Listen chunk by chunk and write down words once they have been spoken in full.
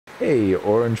Hey,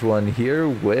 Orange One here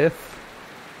with,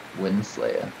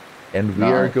 Windslayer. and we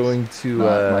are going to,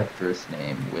 Not my first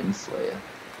name, Windslayer.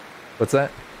 what's that?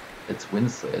 It's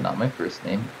Windslayer, not my first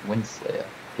name, Windslayer.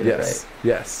 Get Yes, it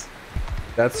yes.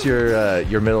 That's your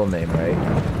middle name, right?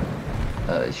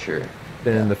 right. Sure.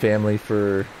 Been in the family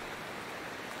for,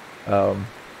 a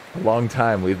long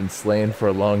time. We've been slaying for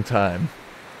a long time.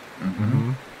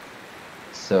 Mm-hmm.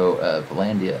 So,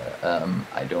 Vlandia,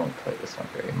 I don't play this one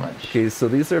very much. Okay, so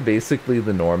these are basically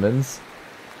the Normans.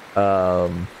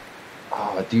 Oh,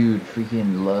 dude,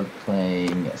 freaking love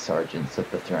playing sergeants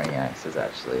with the throwing axes,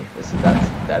 actually.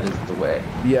 That is the way.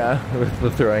 Yeah, with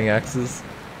the throwing axes.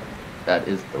 That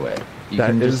is the way. You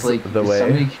That can is just, like, the way.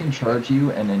 somebody can charge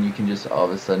you, and then you can just all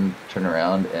of a sudden turn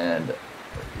around and...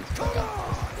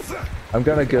 I'm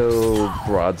gonna go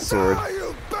broadsword.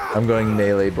 I'm going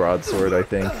melee broadsword, I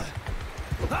think.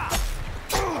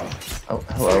 Oh,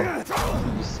 hello.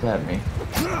 You stabbed me.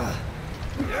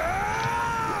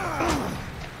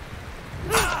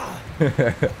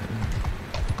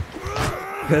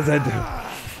 Because I do.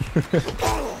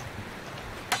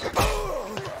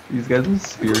 These guys have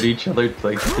speared each other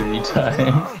like 3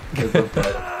 times because of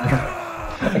that.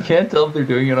 I can't tell if they're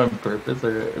doing it on purpose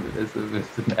or if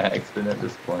it's an accident at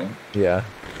this point. Yeah.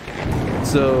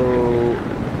 So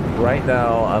right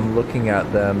now I'm looking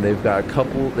at them. They've got a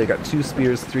couple. They got 2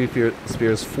 spears, 3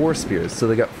 spears, 4 spears. So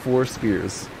they got 4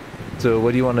 spears. So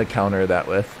what do you want to counter that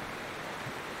with?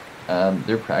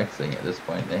 They're practicing at this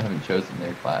point. They haven't chosen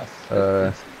their class.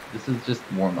 This is just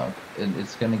warm up, and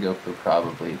it's gonna go for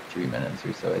probably 3 minutes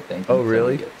or so, I think. Oh,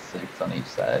 really? We get 6 on each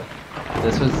side.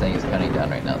 This was saying it's counting down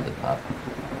right now at the top.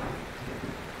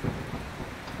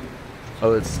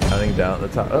 Oh, it's counting down at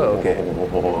the top. Oh, okay.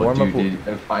 Warm up. Dude,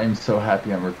 I'm so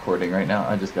happy I'm recording right now.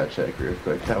 I just got checked real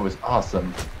quick. That was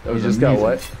awesome. That was You just amazing. got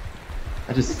what?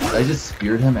 I just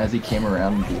speared him as he came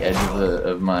around the edge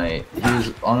of my. He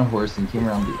was on a horse and came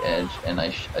around the edge, and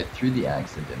I threw the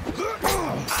axe at him.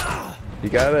 You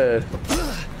gotta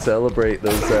celebrate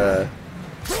those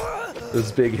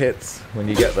big hits when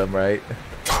you get them, right?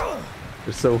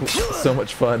 They're so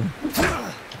much fun.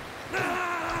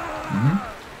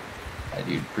 I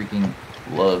do freaking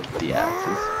love the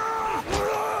axes.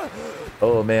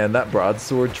 Oh man, that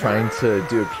broadsword trying to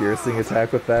do a piercing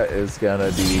attack with that is gonna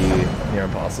be near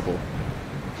impossible.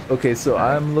 Okay, so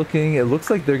I'm looking. It looks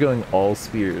like they're going all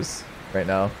spears right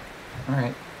now. All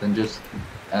right, then just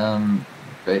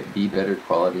be better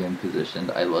quality and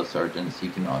positioned. I love sergeants. You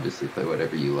can obviously play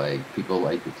whatever you like. People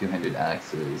like the 200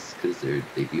 axes because they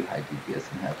do high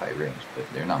DPS and have high range, but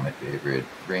they're not my favorite.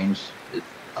 Range is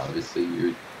obviously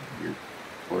your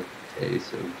forte,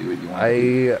 so do what you want.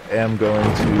 I am going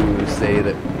to say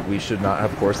that we should not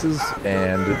have horses,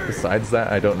 and besides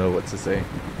that, I don't know what to say.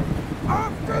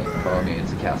 Alright, follow me.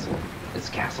 It's a castle. It's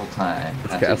castle time.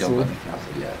 It's Actually, castle? don't go in the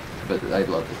castle yet, but I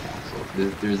love the castle.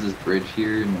 There's this bridge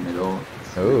here in the middle.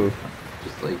 It's Oh.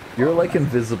 just like You're like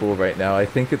invisible right now. I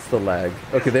think it's the lag.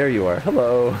 Okay, there you are.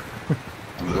 Hello.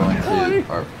 I'm going to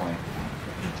our point.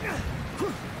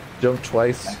 Jump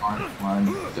twice. Come on,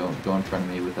 don't go in front of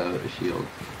me without a shield.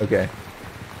 Okay.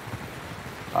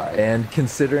 Alright. And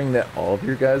considering that all of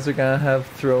your guys are gonna have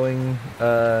throwing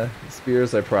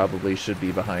spears, I probably should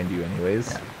be behind you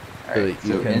anyways. Yeah. So Alright, that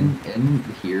you so can... in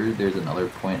here, there's another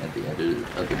point at the edge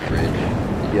of the bridge.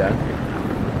 Yeah.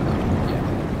 Yeah.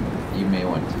 You may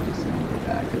want to just move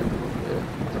back a little bit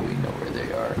so we know where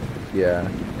they are. Yeah.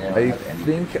 They don't I have any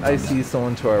think I see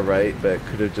someone to our right, but it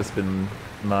could have just been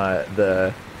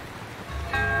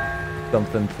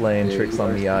something playing There tricks you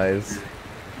on are. the eyes.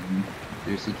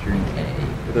 They're securing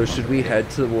A. So should we head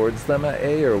towards them at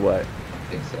A or what? I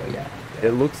think so, yeah.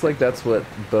 It looks like that's what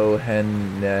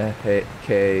Bohenke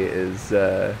is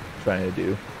trying to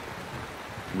do.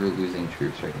 We're losing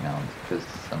troops right now because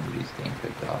somebody's getting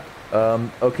picked off.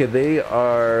 Okay, they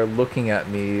are looking at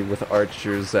me with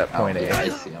archers at point yeah, A. I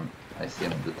see them. I see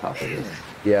them at the top of this.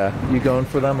 Yeah, you going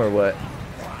for them or what?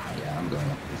 Yeah, I'm going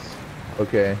up this.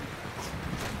 Okay.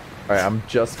 Alright, I'm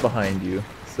just behind you,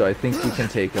 so I think we can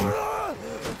take them.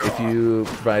 If you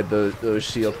provide those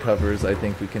shield covers, I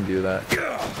think we can do that.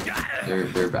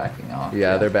 They're backing off.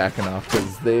 Yeah, they're backing off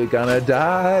because they're gonna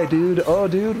die, dude. Oh,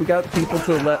 dude, we got people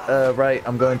to the right.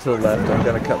 I'm going to the left. I'm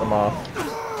gonna cut them off.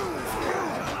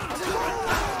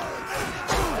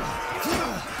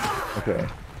 Okay.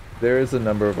 There is a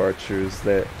number of archers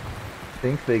that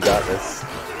think they got this.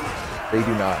 They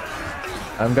do not.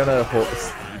 I'm gonna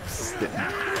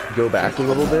go back a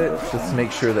little bit just to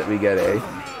make sure that we get A.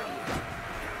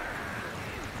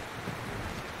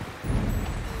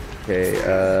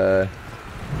 Okay,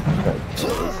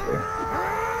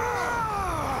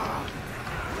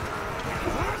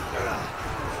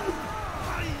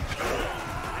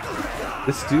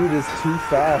 This dude is too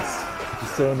fast.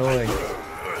 He's so annoying.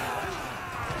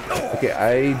 Okay,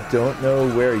 I don't know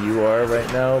where you are right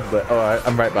now, but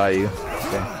I'm right by you.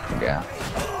 Okay. Yeah.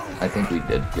 I think we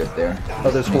did good there.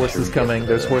 Oh, there's horses coming.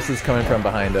 There's horses coming from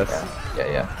behind us.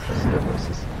 Yeah. Let's see the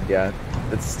horses. Yeah,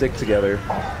 let's stick together.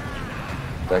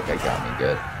 That guy got me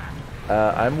good.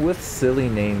 I'm with silly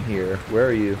name here. Where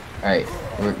are you? Alright,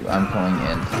 I'm going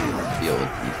in to deal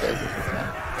with these guys if we can.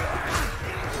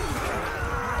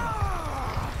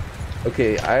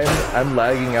 Okay, I'm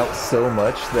lagging out so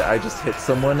much that I just hit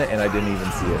someone and I didn't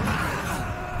even see it.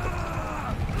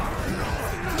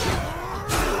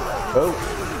 Oh,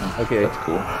 okay. That's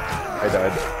cool. I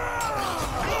died.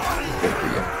 Good for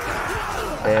you.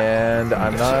 And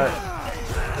I'm not...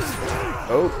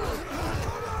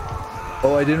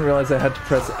 Oh, I didn't realize I had to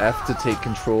press F to take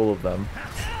control of them.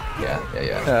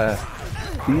 Yeah.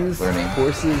 These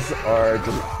horses are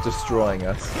destroying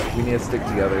us. We need to stick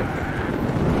together.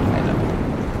 I know.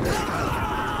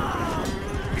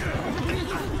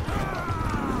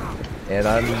 And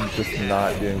I'm just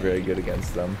not doing very good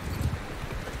against them.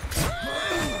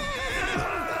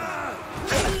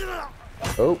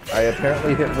 Oh, I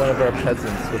apparently hit one of our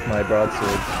peasants with my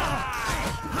broadsword.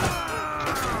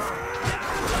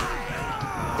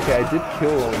 Okay, I did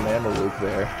kill a Bannerlord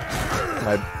there.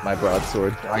 My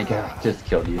broadsword. I just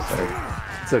killed you, sorry.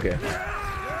 It's okay.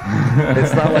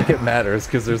 It's not like it matters,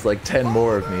 because there's like 10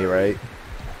 more of me, right?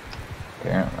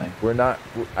 Apparently. We're not...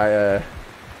 Oh.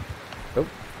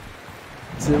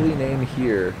 Silly name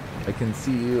here. I can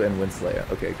see you and Winsleya.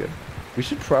 Okay, good. We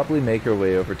should probably make our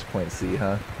way over to point C,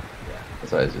 huh? Yeah,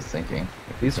 that's what I was just thinking.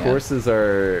 These horses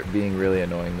are being really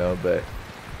annoying, though, but...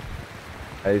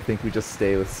 I think we just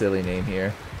stay with silly name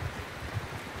here.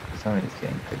 Somebody's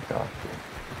getting picked off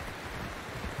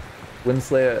here.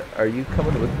 Winsleya, are you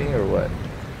coming with me or what?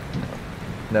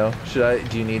 No? Do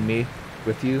you need me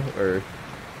with you, or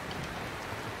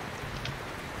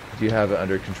do you have it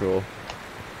under control?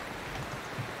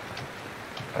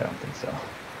 I don't think so.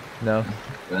 No?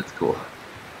 That's cool.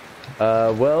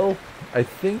 Well, I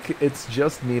think it's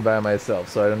just me by myself,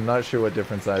 so I'm not sure what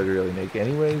difference I would really make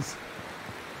anyways.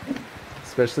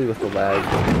 Especially with the lag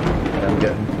that I'm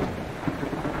getting.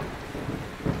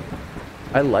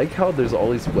 I like how there's all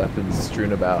these weapons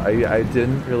strewn about. I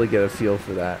didn't really get a feel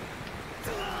for that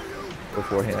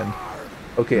beforehand.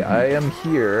 Okay, I am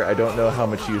here. I don't know how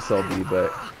much use I'll be,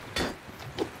 but...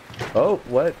 Oh,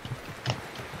 what?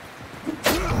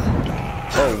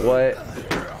 Oh, what?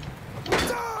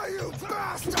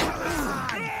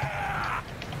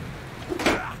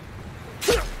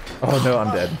 Oh no,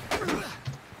 I'm dead.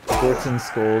 Torton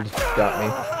Scold got me.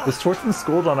 Was Torton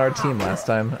Scold on our team last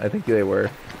time? I think they were.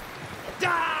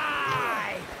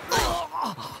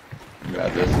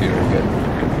 Got this, you were good.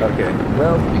 Okay,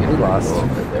 well, we lost.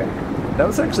 That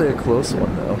was actually a close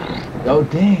one, though. Oh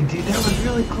dang, dude, that was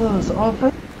really close. Oh,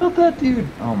 I felt that, dude.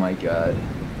 Oh my god.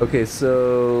 Okay,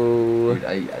 so...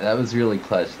 Dude, that was really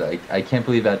clutch. I can't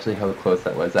believe actually how close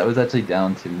that was. That was actually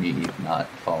down to me not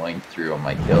following through on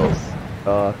my kills.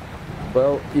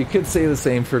 Well, you could say the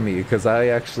same for me, because I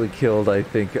actually killed, I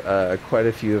think, quite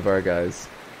a few of our guys.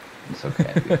 It's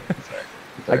okay, dude.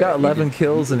 I got 11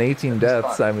 kills and 18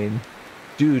 deaths. I mean,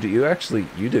 dude,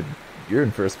 you're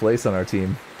in first place on our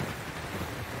team.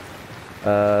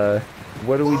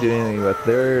 What are we doing with?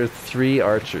 There are 3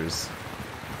 archers.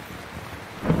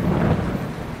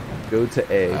 Go to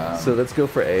A. So let's go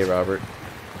for A, Robert.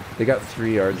 They got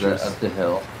 3 archers. Is that up the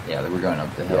hill? Yeah, we're going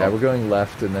up the hill. Yeah, we're going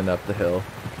left and then up the hill.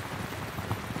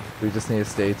 We just need to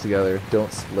stay together.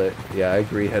 Don't split. Yeah, I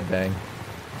agree, headbang.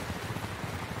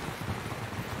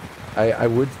 I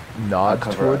would nod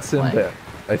towards him, but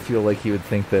I feel like he would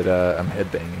think that I'm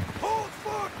headbanging.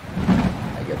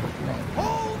 I get the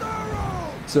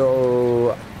feeling.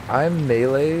 So, I'm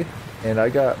melee, and I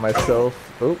got myself...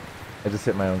 Oh, I just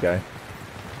hit my own guy.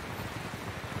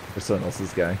 Or someone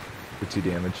else's guy for 2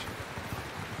 damage.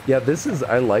 Yeah, this is...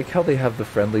 I like how they have the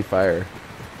friendly fire.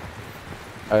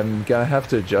 I'm gonna have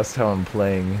to adjust how I'm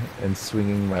playing and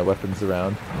swinging my weapons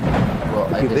around. Well,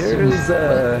 okay,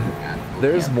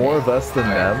 there's more of us than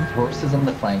them. Horses on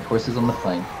the flank, horses on the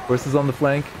flank. Horses on the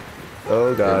flank?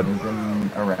 Oh god. They're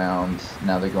moving around.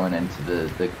 Now they're going into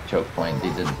the choke point.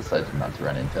 They didn't decide not to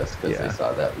run into us because they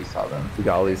saw that we saw them. We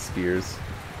got all these spears.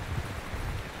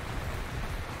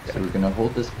 So we're gonna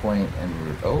hold this point and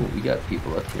we got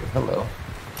people up here. Hello.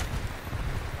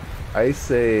 I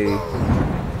say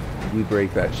we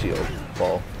break that shield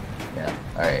wall. Yeah.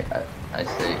 Alright, I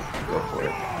say go for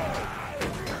it.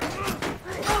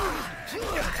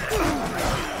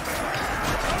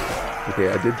 Okay,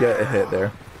 I did get a hit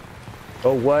there.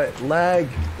 Oh, what? Lag!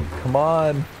 Come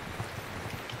on!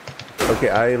 Okay,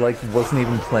 I like wasn't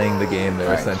even playing the game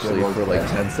there essentially for like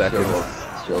 10 seconds.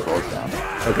 Shield balls down.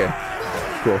 Okay,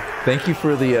 cool. Thank you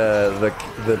for the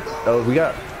oh, we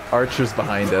got archers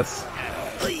behind us.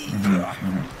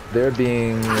 They're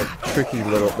being tricky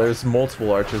little. There's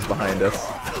multiple archers behind us.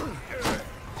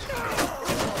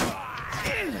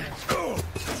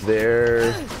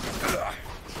 They're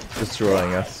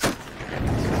destroying us.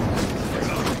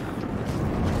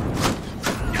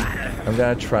 I'm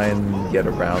gonna try and get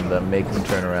around them, make them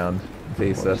turn around,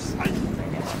 face us.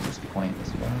 This point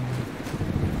as well.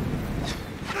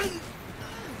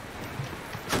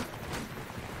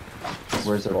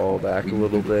 Where's our Fall back a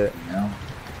little bit. Now?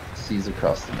 Seas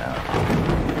across the map.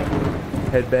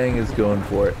 Headbang is going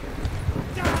for it.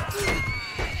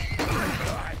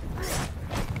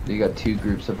 You got 2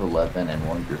 groups of 11 and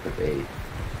 1 group of 8.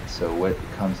 So what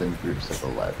comes in groups of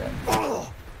 11?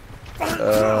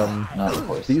 Not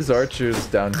horses. These archers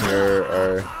down here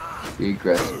are... Be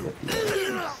aggressive with the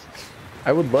archers.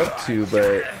 I would love to,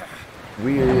 but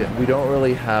we don't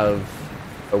really have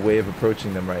a way of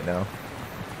approaching them right now.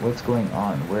 What's going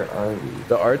on? Where are we?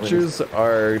 The archers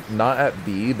are not at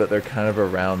B, but they're kind of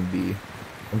around B.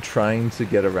 I'm trying to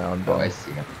get around them. Oh, I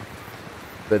see them.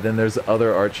 But then there's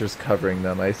other archers covering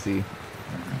them, I see.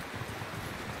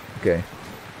 Okay.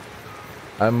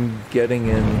 I'm getting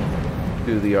in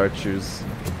to the archers.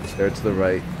 There to the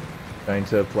right. Trying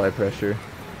to apply pressure.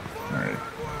 Alright.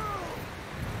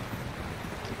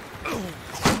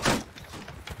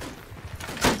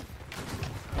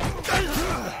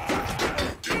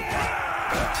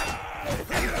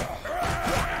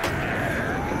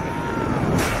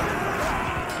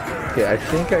 Okay, I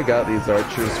think I got these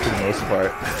archers for the most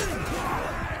part.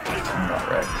 I'm not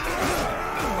right.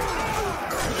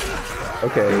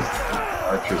 Okay.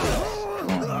 Archers are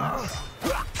killing us.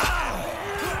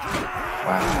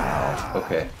 Wow.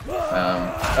 Okay.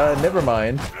 Never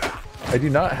mind. I do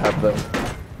not have them.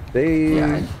 They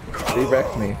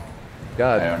wrecked me.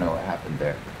 God. I don't know what happened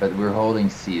there. But we're holding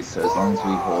C, so as long as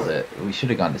we hold it, we should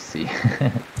have gone to C.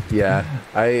 Yeah,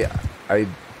 I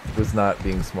was not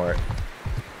being smart.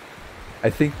 I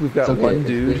think we've got Okay, one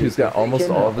dude who's got almost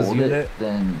all of his unit.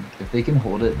 Then if they can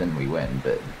hold it, then we win.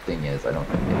 But the thing is, I don't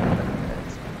think they have enough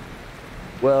units.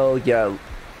 Well, yeah.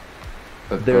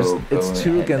 But It's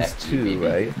 2 and against FG 2, maybe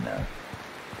right?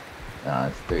 No,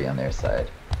 it's 3 on their side.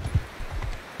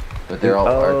 But they're all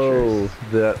archers.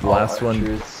 The All last one.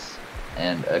 archers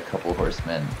and a couple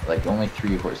horsemen. Like only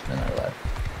 3 horsemen are left.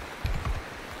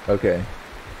 Okay.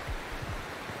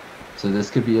 So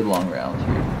this could be a long round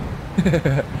here.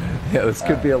 Yeah, this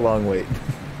could be a long wait.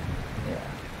 Yeah.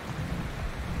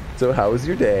 So how was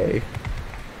your day?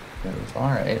 It was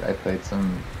alright. I played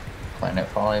some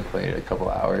Planetfall. I played a couple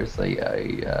hours. I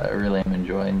really am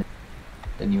enjoying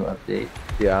the new update.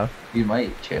 Yeah. Dude, my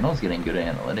channel's getting good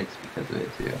analytics because of it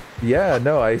too. Yeah,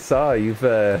 no, I saw you've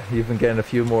been getting a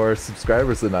few more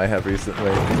subscribers than I have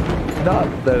recently. Not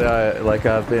that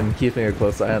I've been keeping a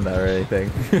close eye on that or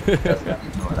anything. That's not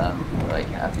even what I'm like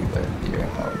happy with here.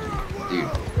 Dude,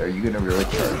 are you gonna really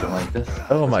charge them like this?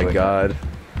 Oh my god.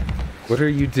 What are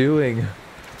you doing?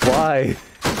 Why?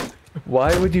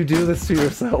 Why would you do this to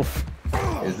yourself?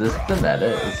 Is this the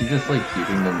meta? Is he just like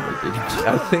keeping them wicked?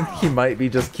 I think he might be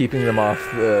just keeping them off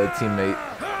the teammate.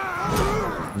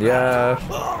 Yeah,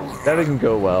 that didn't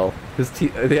go well.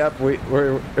 Yeah,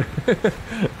 we're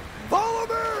Follow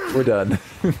me! we're done.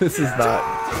 This is not.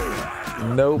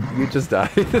 Nope, you just died.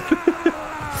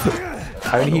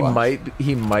 I mean,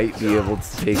 he might be able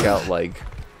to take out like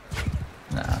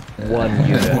one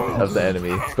unit of the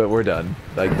enemy, but we're done.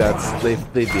 Like they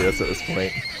beat us at this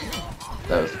point.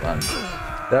 That was fun.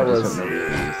 That was,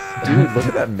 dude. Look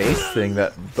at that mace thing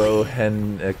that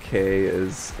Bohenke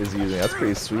is using. That's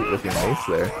pretty sweet looking mace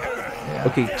there. Yeah.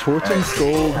 Okay, Torton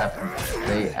Scold.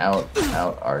 They out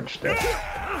arched us.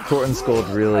 Torton Scold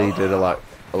really did a lot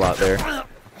there.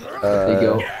 If they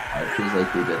go archers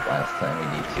like we did last time, we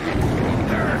need to.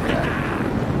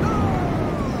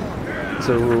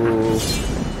 So,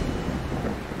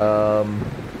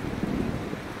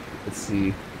 let's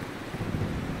see.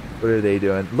 What are they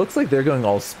doing? Looks like they're going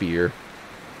all spear.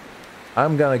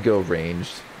 I'm gonna go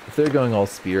ranged. If they're going all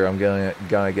spear, I'm gonna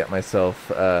get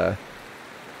myself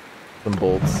some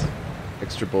bolts,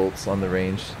 extra bolts on the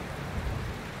range.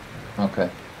 Okay.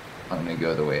 I'm gonna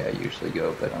go the way I usually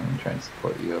go, but I'm gonna try and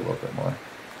support you a little bit more.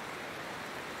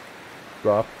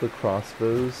 Drop the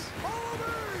crossbows.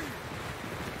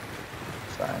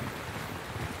 Fine.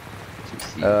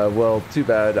 Well, too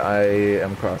bad I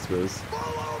am crossbows.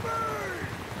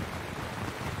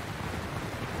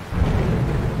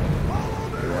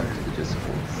 They want to just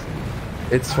hold C.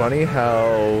 It's funny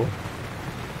how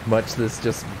much this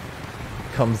just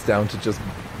comes down to just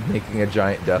making a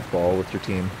giant death ball with your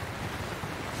team.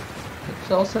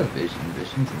 It's also vision.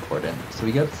 Vision's important. So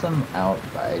we got some out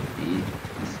by B.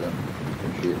 Some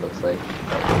infantry, it looks like.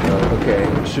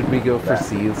 Okay, should we go for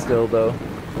C still, though?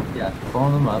 Yeah,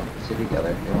 pulling them up, stay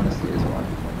together. They want to stay as one.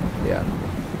 Yeah.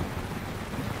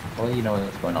 Well, you know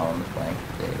what's going on the flank.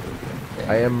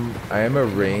 I am a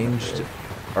ranged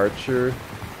archer.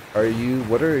 Are you?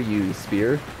 What are you?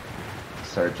 Spear?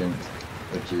 Sergeant,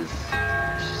 which is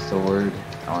sword,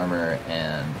 armor,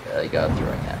 and I got a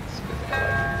throwing axe.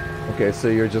 Okay, so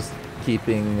you're just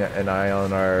keeping an eye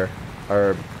on our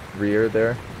rear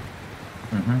there?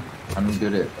 I'm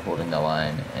good at holding the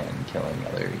line and killing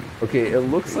other... Okay, it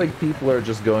looks like people are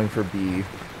just going for B.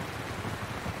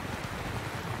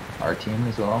 Our team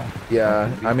as well?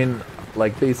 Yeah, I mean,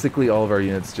 like, basically all of our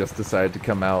units just decided to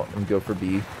come out and go for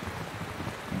B.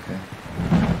 Okay.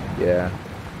 Yeah.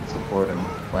 Support them.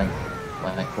 Flank.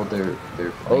 Hold their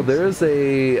flanks. Oh, there's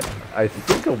I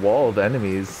think a wall of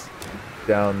enemies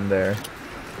down there.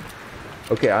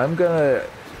 Okay,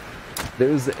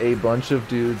 there's a bunch of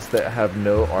dudes that have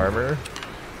no armor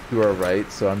to our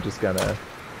right, so I'm just gonna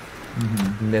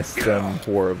miss them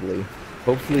horribly.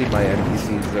 Hopefully my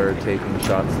NPCs are taking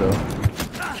shots though.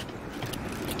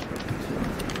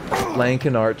 Flank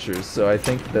and archers, so I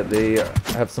think that they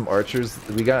have some archers.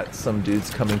 We got some dudes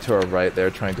coming to our right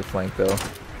there trying to flank though.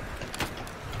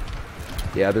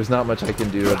 Yeah, there's not much I can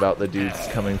do about the dudes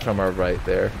coming from our right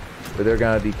there. But they're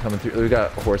gonna be coming through. We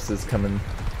got horses coming.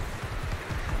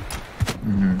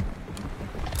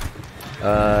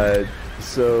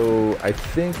 So I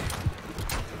think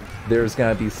there's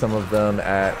gonna be some of them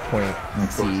at point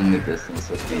C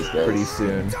pretty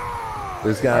soon.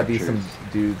 There's gonna be some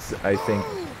dudes, I think,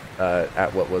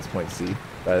 at what was point C,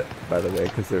 by the way,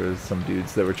 because there was some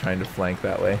dudes that were trying to flank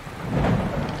that way.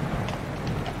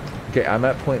 Okay, I'm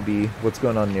at point B. What's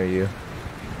going on near you?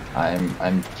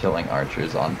 I'm killing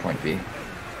archers on point B.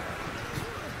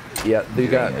 Yeah, they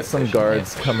got some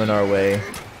guards coming our way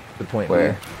to point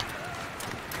Where? B.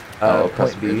 Across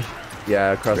point the B. bridge?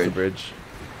 Yeah, across the bridge.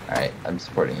 Alright, I'm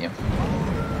supporting you.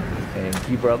 Thank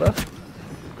you, brother.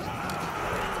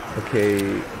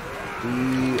 Okay,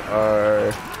 we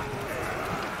are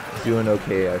doing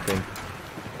okay, I think.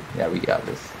 Yeah, we got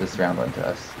this. This round went to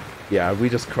us. Yeah, we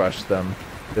just crushed them.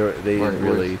 They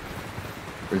really...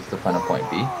 Where's the final point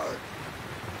B?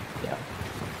 Yeah.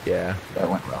 Yeah. That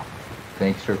went well.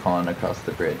 Thanks for calling across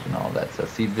the bridge and all that stuff.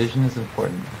 See, vision is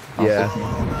important. Yeah.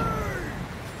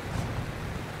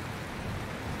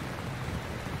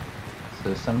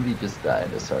 So somebody just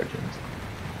died, a sergeant.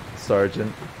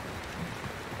 Sergeant.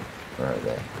 Where are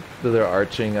they? So they're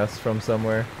arching us from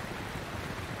somewhere.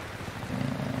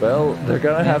 Well, they're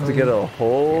gonna have to get a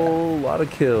whole lot of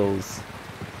kills.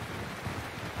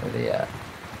 Where are they at?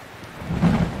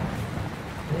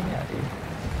 Yeah, dude.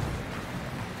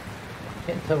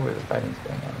 Can't tell where the fighting's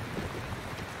going on.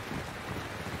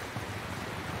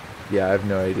 Yeah, I have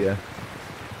no idea.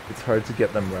 It's hard to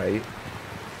get them right.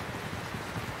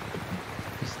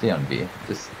 Just stay on B.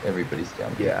 Just everybody stay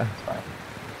on B. Yeah. It's fine.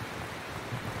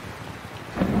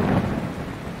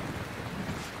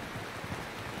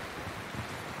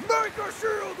 Make a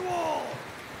shield wall!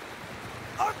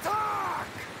 Attack!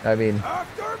 I mean,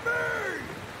 After me!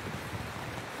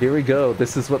 here we go.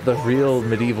 This is what the real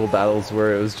medieval battles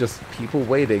were. It was just people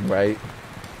waiting, right?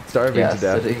 Starving to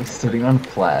death. Sitting on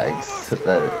flags that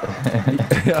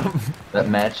that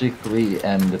magically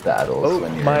end battles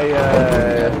when you're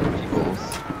peoples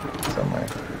somewhere.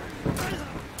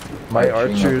 My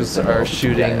archers are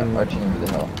shooting. Arching over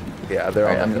the hill. Yeah, they're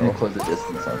on the I'm hill. gonna close the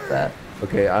distance of that.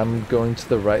 Okay, I'm going to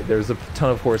the right. There's a ton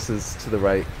of horses to the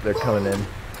right. They're coming in.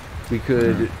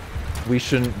 We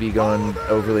shouldn't be going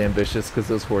overly ambitious because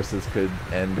those horses could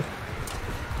end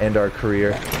our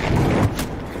career.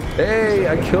 Hey,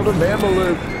 I killed a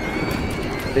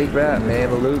Mameluke! Big rat,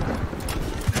 Mameluke.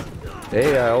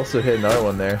 Hey, I also hit another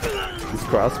one there. These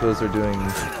crossbows are doing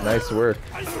nice work.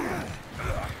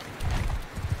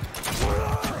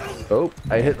 Oh,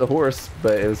 I hit the horse,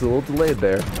 but it was a little delayed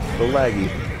there. A little laggy.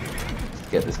 Let's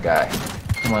get this guy.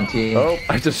 Come on, team. Oh,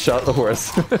 I just shot the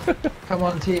horse. Come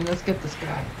on, team. Let's get this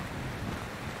guy.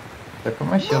 I put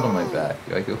my shield on my back.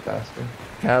 Do I go faster?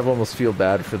 Kind of almost feel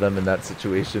bad for them in that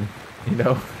situation. You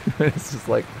know? It's just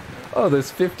like, oh, there's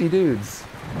 50 dudes.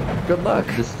 Good luck.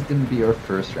 This is going to be our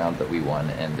first round that we won,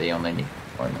 and they only need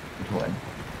one to win.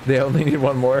 They only need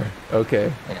one more?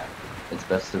 Okay. Yeah. It's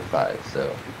best of 5,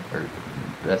 so... Or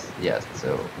best... Yes,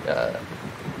 so...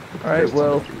 Alright,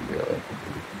 well... Victory, really.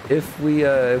 If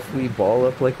we ball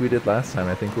up like we did last time,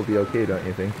 I think we'll be okay, don't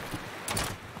you think?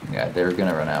 Yeah, they're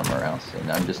gonna run out of morale soon.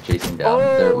 I'm just chasing down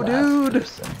their last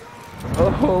person.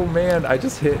 Oh man, I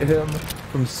just hit him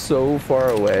from so far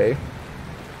away.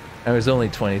 And it was only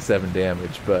 27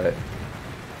 damage, but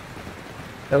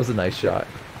that was a nice shot.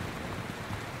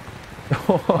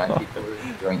 My people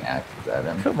are throwing axes at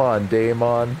him. Come on,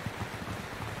 Daemon.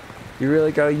 You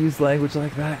really gotta use language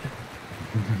like that?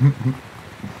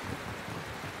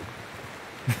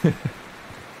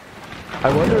 I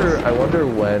wonder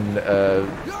when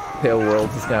Pale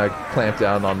Worlds is gonna clamp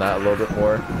down on that a little bit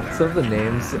more. Some of the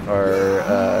names are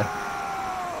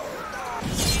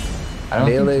I don't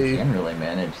melee. think you can really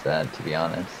manage that, to be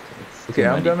honest. It's okay,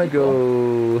 I'm gonna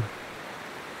people. go.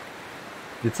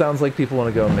 It sounds like people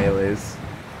want to go melees.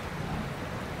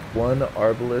 One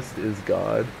arbalist is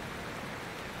God.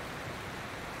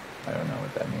 I don't know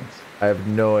what that means. I have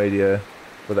no idea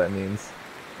what that means.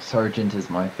 Sergeant is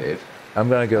my fave. I'm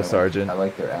gonna go Sergeant. I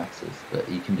like their axes, but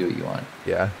you can do what you want.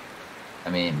 Yeah. I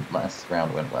mean, last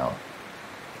round went well.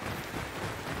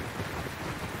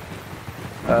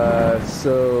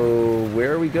 So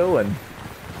where are we going?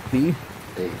 B?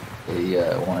 They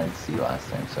wanted C last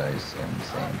time, so I assume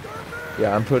same.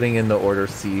 Yeah, I'm putting in the order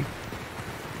C.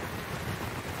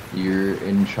 You're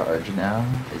in charge now?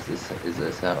 Is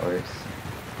this how it works?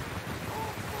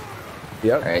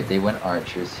 Yep. Alright, they went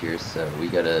archers here, so we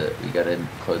gotta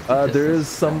close the distance. There is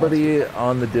somebody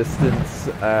on the distance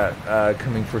at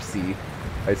coming for C.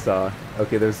 I saw.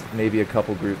 Okay, there's maybe a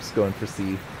couple groups going for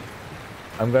C.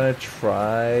 I'm gonna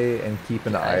try and keep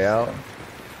an eye out.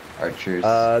 Archers.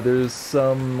 There's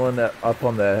someone up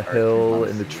on the hill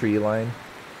in the tree line.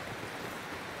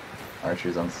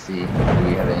 Archers on C. Do we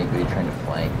have anybody trying to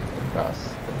flank across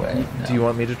the way? No. Do you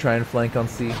want me to try and flank on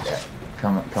C? Yeah.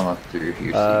 Come up through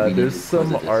here. So there's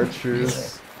some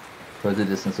archers. Close the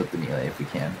distance with the melee if we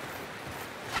can.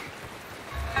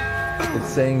 It's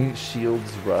saying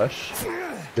shields rush.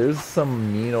 There's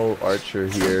some mean old archer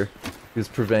here who's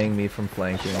preventing me from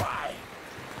flanking.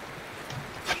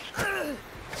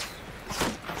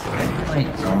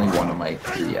 Only one of my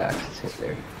 3 axes hit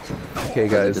there. Okay,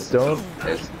 guys, don't.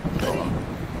 Guys, kill him.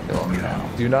 Kill him now.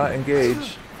 Do not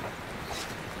engage.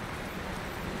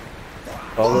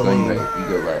 Follow me. Right, you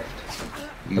go left.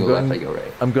 You go left, I go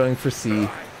right. I'm going for C.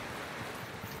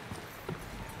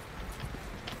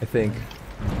 I think.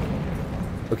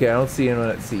 Okay, I don't see anyone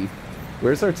at C.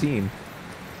 Where's our team?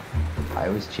 I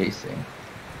was chasing.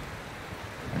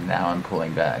 And now I'm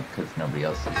pulling back because nobody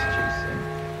else is chasing.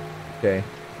 Okay.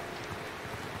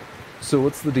 So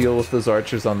what's the deal with those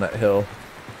archers on that hill?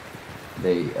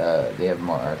 They have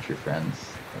more archer friends.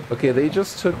 Okay, they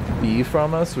just took B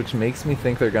from us, which makes me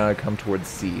think they're gonna come towards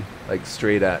C, like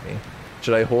straight at me.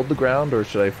 Should I hold the ground or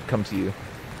should I come to you?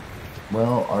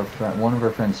 Well, one of our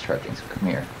friends charging, so come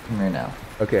here. Come here now.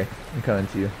 Okay, I'm coming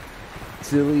to you.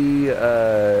 Silly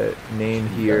name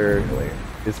here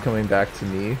is coming back to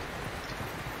me.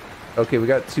 Okay, we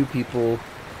got 2 people.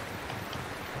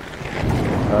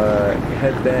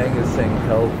 Headbang is saying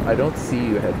help. I don't see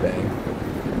you, Headbang.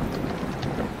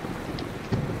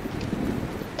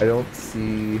 I don't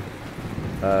see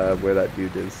where that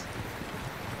dude is.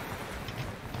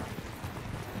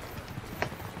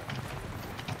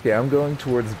 Okay, I'm going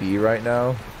towards B right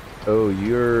now. Oh,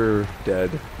 you're dead.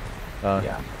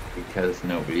 Yeah, because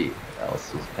nobody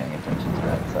else was paying attention to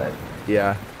that side.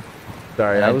 Yeah.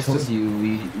 Sorry, and I was told just... you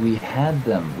we had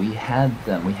them. We had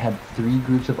 3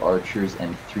 groups of archers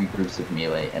and 3 groups of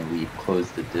melee, and we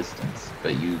closed the distance.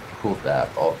 But you pulled back.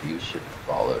 All of you should have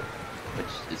followed,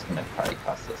 which is gonna probably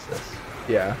cost us this.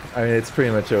 Yeah, I mean it's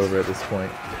pretty much over at this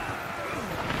point.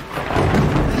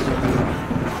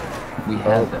 We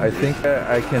had them. I think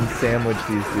I can sandwich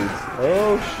these dudes.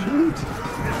 Oh shoot!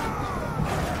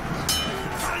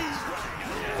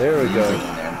 There we go.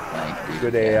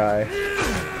 Good AI.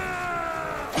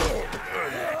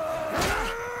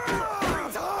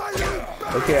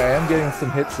 Okay, I am getting some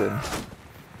hits in.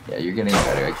 Yeah, you're getting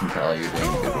better. I can tell you're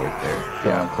doing good work there.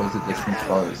 Yeah. Close the distance,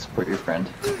 follow, support your friend.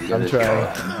 I'm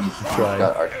trying. He's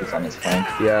got archers on his flank.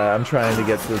 Yeah, I'm trying to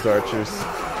get to those archers.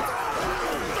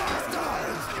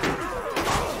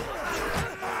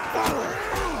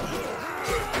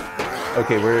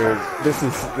 Okay, this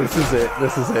is it.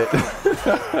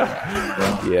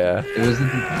 Yeah. It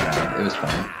wasn't bad. It was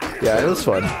fun. Yeah, it was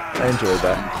fun. I enjoyed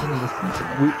that.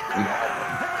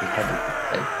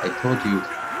 I told you,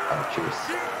 archers.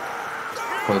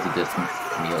 Close the distance,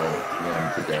 melee,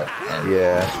 him to death, and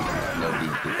nobody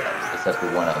did that, except for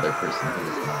one other person who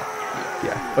was not you.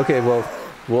 Yeah. Okay, well,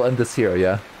 we'll end this here,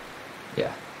 yeah?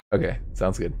 Yeah. Okay,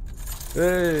 sounds good.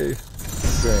 Hey!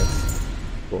 Experience.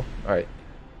 Cool. Alright.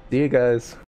 See you guys.